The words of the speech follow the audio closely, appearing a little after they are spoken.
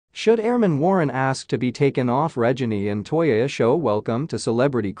Should Airman Warren ask to be taken off Reginae and Toya show? Welcome to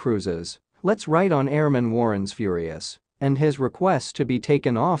Celebrity Cruises. Let's write on Airman Warren's furious. And his request to be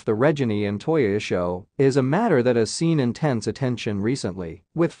taken off the Reginae and Toya show is a matter that has seen intense attention recently.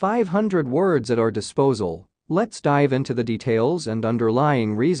 With 500 words at our disposal, let's dive into the details and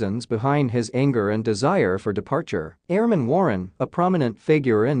underlying reasons behind his anger and desire for departure. Airman Warren, a prominent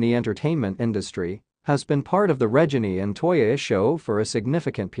figure in the entertainment industry, has been part of the Reginae and Toya show for a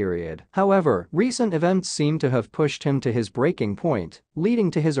significant period. However, recent events seem to have pushed him to his breaking point, leading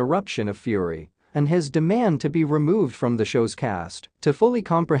to his eruption of fury and his demand to be removed from the show's cast. To fully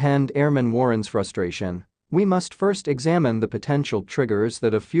comprehend Airman Warren's frustration, we must first examine the potential triggers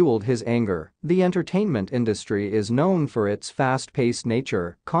that have fueled his anger. The entertainment industry is known for its fast-paced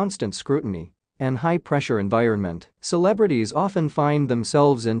nature, constant scrutiny, and high-pressure environment. Celebrities often find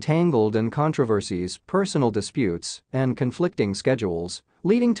themselves entangled in controversies, personal disputes, and conflicting schedules,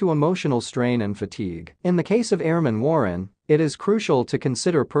 leading to emotional strain and fatigue. In the case of Airman Warren, it is crucial to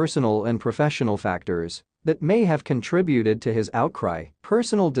consider personal and professional factors that may have contributed to his outcry.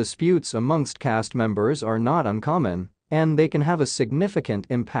 Personal disputes amongst cast members are not uncommon, and they can have a significant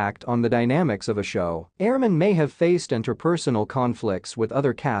impact on the dynamics of a show. Airman may have faced interpersonal conflicts with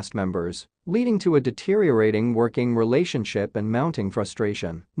other cast members, leading to a deteriorating working relationship and mounting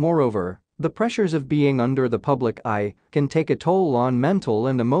frustration. Moreover, the pressures of being under the public eye can take a toll on mental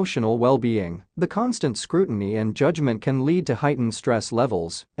and emotional well-being. The constant scrutiny and judgment can lead to heightened stress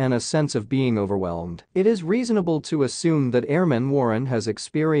levels and a sense of being overwhelmed. It is reasonable to assume that Airman Warren has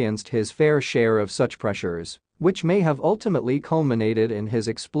experienced his fair share of such pressures, which may have ultimately culminated in his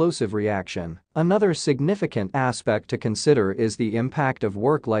explosive reaction. Another significant aspect to consider is the impact of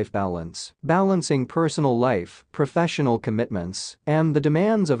work-life balance. Balancing personal life, professional commitments, and the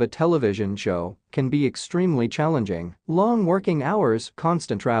demands of a television show can be extremely challenging. Long working hours,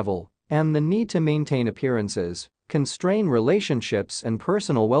 constant travel, and the need to maintain appearances can strain relationships and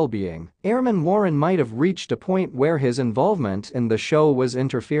personal well-being. Airman Warren might have reached a point where his involvement in the show was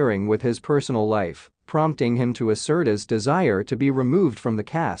interfering with his personal life, prompting him to assert his desire to be removed from the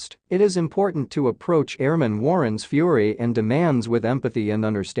cast. It is important to approach Airman Warren's fury and demands with empathy and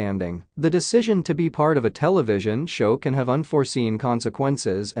understanding. The decision to be part of a television show can have unforeseen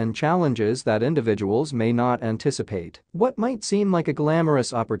consequences and challenges that individuals may not anticipate. What might seem like a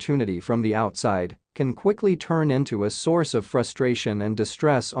glamorous opportunity from the outside can quickly turn into a source of frustration and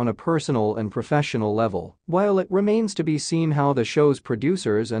distress on a personal and professional level. While it remains to be seen how the show's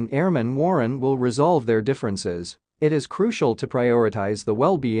producers and Airman Warren will resolve their differences, it is crucial to prioritize the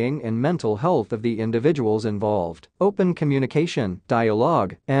well-being and mental health of the individuals involved. Open communication,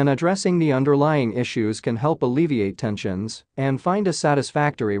 dialogue, and addressing the underlying issues can help alleviate tensions and find a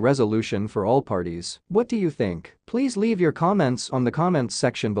satisfactory resolution for all parties. What do you think? Please leave your comments on the comments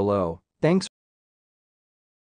section below. Thanks.